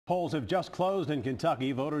Polls have just closed in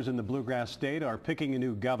Kentucky. Voters in the Bluegrass State are picking a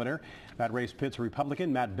new governor. That race pits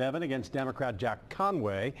Republican Matt Bevin against Democrat Jack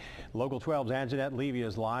Conway. Local 12's Anjanette Levy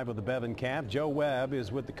is live with the Bevin camp. Joe Webb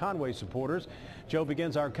is with the Conway supporters. Joe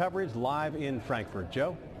begins our coverage live in Frankfort.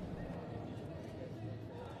 Joe?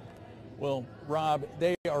 Well, Rob,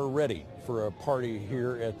 they are ready for a party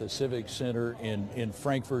here at the Civic Center in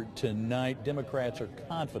Frankfort tonight. Democrats are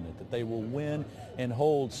confident that they will win and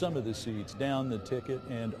hold some of the seats down the ticket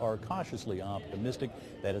and are cautiously optimistic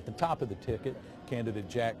that at the top of the ticket, candidate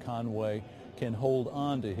Jack Conway can hold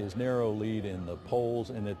on to his narrow lead in the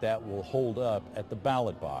polls and that will hold up at the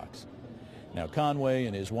ballot box. Now, Conway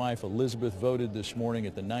and his wife Elizabeth voted this morning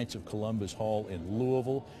at the Knights of Columbus Hall in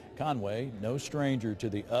Louisville. Conway, no stranger to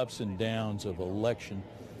the ups and downs of election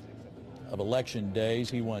days.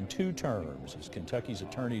 He won 2 terms as Kentucky's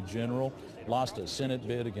Attorney General, lost a Senate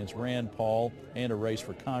bid against Rand Paul and a race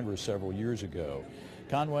for Congress several years ago.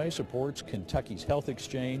 Conway supports Kentucky's health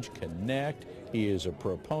exchange, Connect. He is a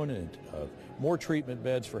proponent of more treatment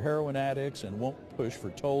beds for heroin addicts and won't push for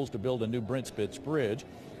tolls to build a new Brent Spitz Bridge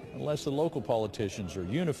unless the local politicians are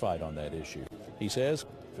unified on that issue. He says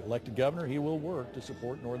if elected governor, he will work to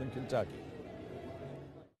support Northern Kentucky.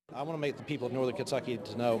 I want to make the people of Northern Kentucky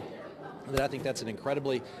to know that I think that's an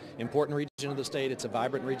incredibly important region of the state. It's a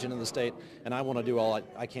vibrant region of the state, and I want to do all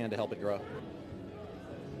I can to help it grow.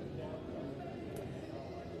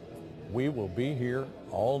 We will be here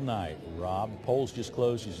all night, Rob. Polls just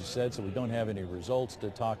closed, as you said, so we don't have any results to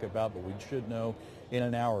talk about, but we should know in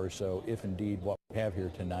an hour or so if indeed what we have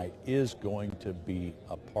here tonight is going to be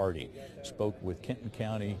a party. Spoke with Kenton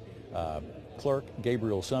County Clerk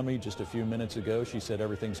Gabriel Summey just a few minutes ago. She said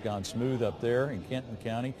everything's gone smooth up there in Kenton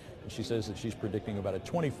County. And she says that she's predicting about a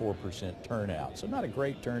 24% turnout. So not a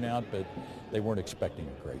great turnout, but they weren't expecting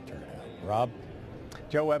a great turnout. Rob?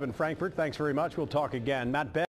 Joe Webb in Frankfort, thanks very much. We'll talk again. Matt Bevin